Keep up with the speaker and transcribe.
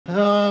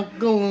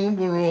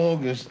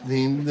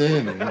Augustine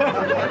dinner.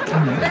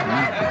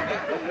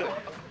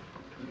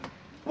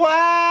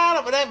 Well,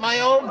 look at that,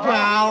 my old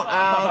pal,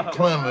 Al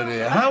Clement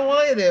here. How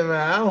are you there,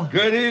 Al?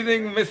 Good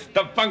evening,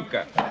 Mr.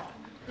 Bunker.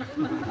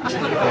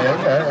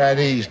 Yeah, at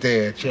ease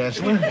there,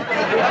 Chancellor.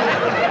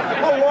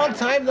 Well, long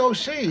time no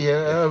see.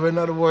 In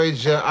other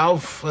words,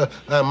 auf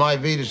my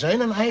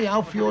Wiedersehen, and hey,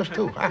 auf yours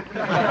too.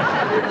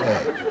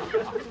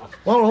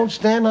 Well, don't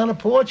stand on the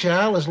porch,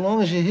 Al. As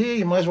long as you're here,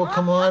 you might as well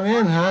come on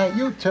in, huh?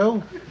 You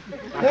too.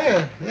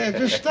 Yeah,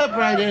 just step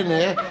right in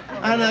there.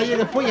 And you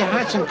can put your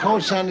hats and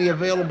coats on the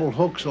available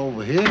hooks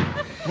over here.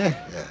 Yeah.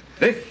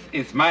 This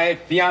is my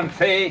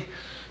fiancée,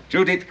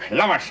 Judith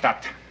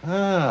Klammerstadt.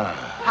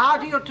 How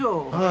do you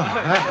do?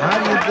 How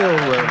do you do,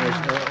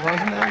 Mr.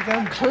 Wasn't that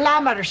again?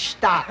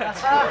 Klammerstadt.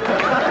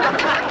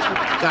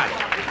 Got it.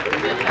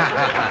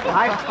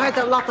 I've heard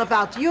a lot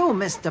about you,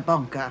 Mr.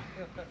 Bunker.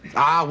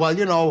 Well,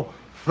 you know,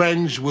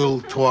 friends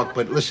will talk,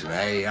 but listen,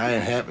 hey, I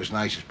ain't half as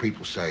nice as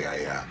people say I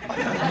am.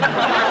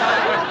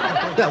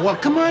 Yeah, well,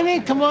 come on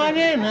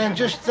in, and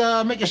just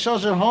make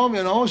yourselves at home,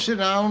 you know. Sit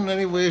down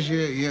anywhere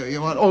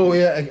you want. Oh,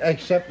 yeah,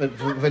 except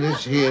for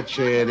this here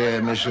chair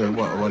there, Miss,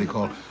 what do you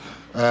call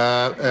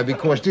it?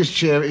 Because this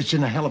chair, it's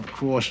in a hell of a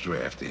cross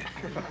draft here.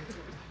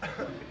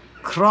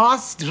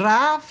 Cross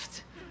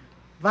draft?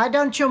 Why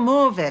don't you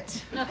move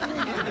it?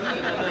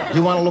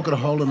 You want to look at a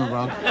hole in the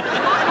rug?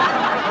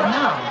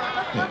 No.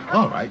 Yeah,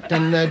 all right,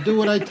 then do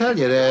what I tell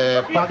you.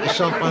 Park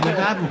yourself on the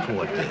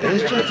Davenport there.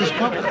 It's just as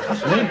comfortable,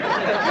 see?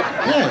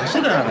 Yeah,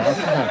 sit down.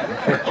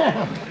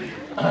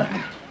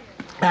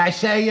 I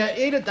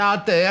say, Edith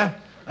out there.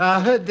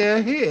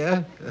 They're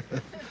here.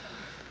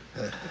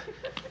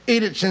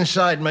 Edith's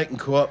inside making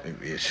coffee,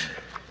 yes.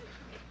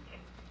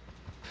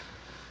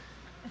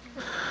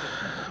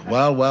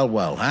 Well, huh?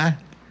 Well.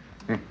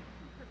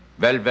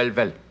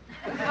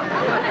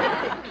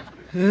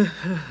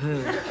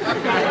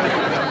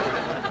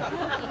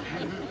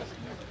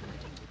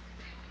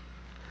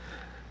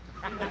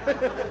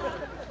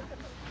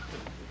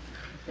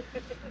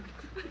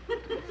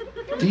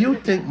 Do you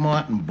think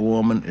Martin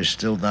Bormann is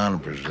still down in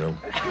Brazil?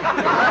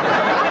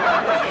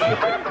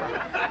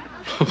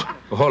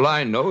 All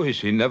I know is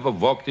he never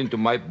walked into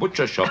my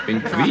butcher shop in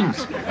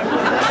Queens.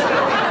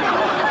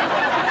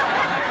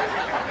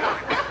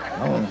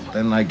 Oh,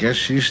 then I guess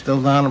she's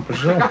still down in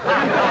Brazil.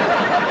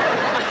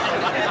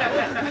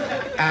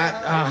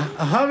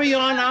 Hurry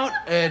on out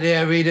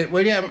there, Edith,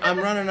 will you? I'm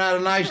running out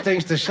of nice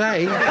things to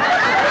say. Here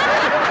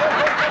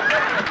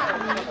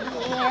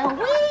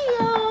we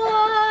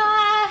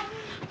are.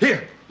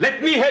 Here,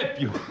 let me help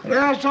you.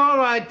 That's all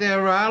right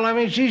there, Al. I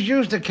mean, she's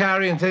used to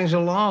carrying things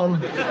alone.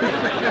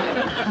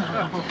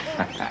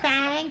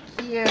 Thank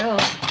you.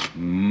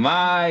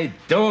 My,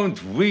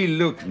 don't we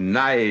look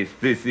nice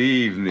this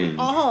evening?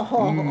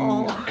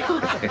 Oh,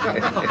 thank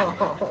you,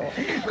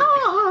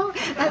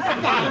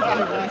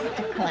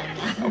 Mr. Clement.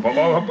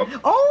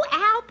 Oh,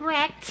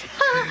 Albrecht.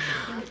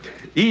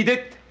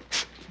 Edith,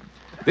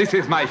 this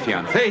is my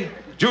fiancée,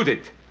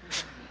 Judith.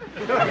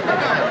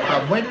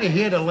 Wait till you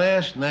hear the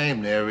last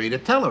name there,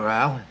 Edith. Tell her,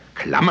 Al.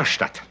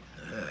 Klammerstadt.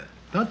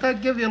 Don't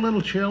that give you a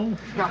little chill?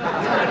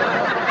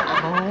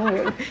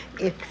 Oh,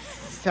 it's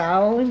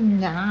so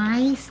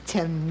nice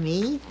to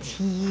meet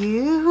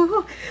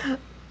you.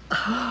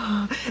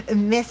 Oh,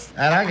 Miss...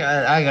 And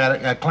I got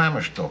a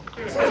Klammerstadt.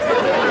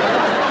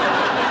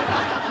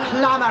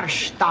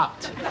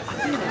 Klammerstadt.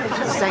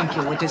 Thank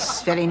you. It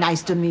is very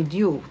nice to meet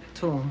you,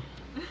 too.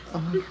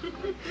 Oh.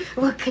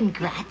 Well,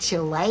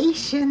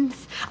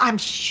 congratulations. I'm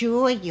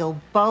sure you'll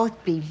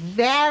both be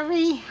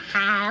very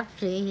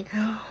happy.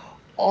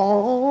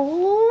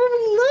 Oh,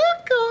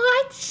 look,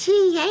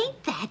 Archie.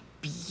 Ain't that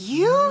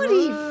beautiful?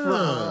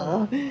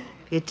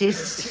 It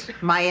is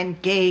my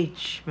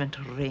engagement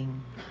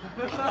ring.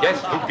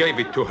 Yes, who gave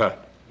it to her?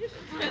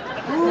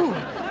 Ooh.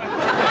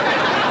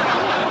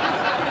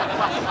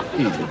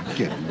 Edith,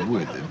 get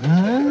with it,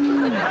 huh?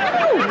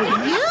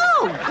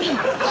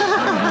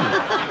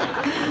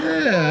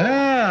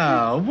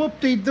 Yeah,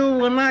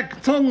 whoop-de-doo and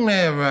that tongue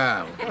there,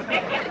 Al.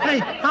 Hey,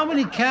 how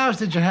many cows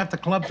did you have to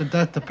club to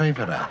death to pay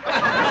for that?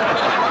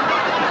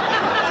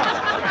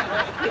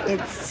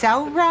 It's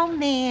so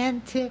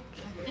romantic.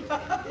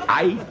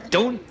 I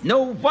don't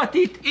know what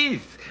it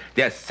is.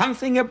 There's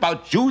something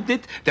about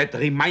Judith that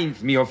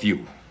reminds me of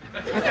you.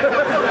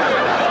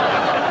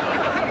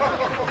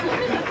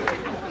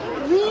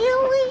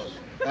 Really?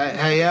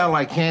 Hey, Al,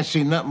 I can't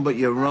see nothing but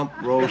your rump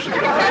roast.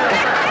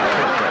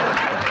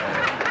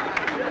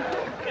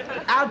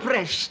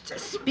 Albrecht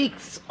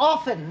speaks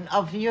often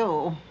of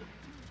you.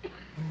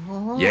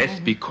 Oh. Yes,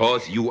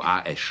 because you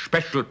are a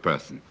special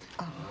person.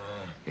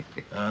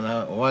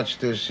 Now, watch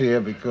this here,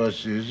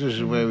 because this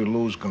is where he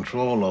lose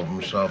control of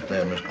himself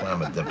there, Miss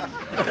Clement.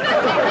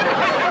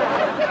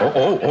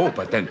 Oh,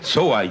 but then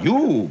so are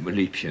you,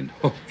 Liebchen.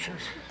 Oh,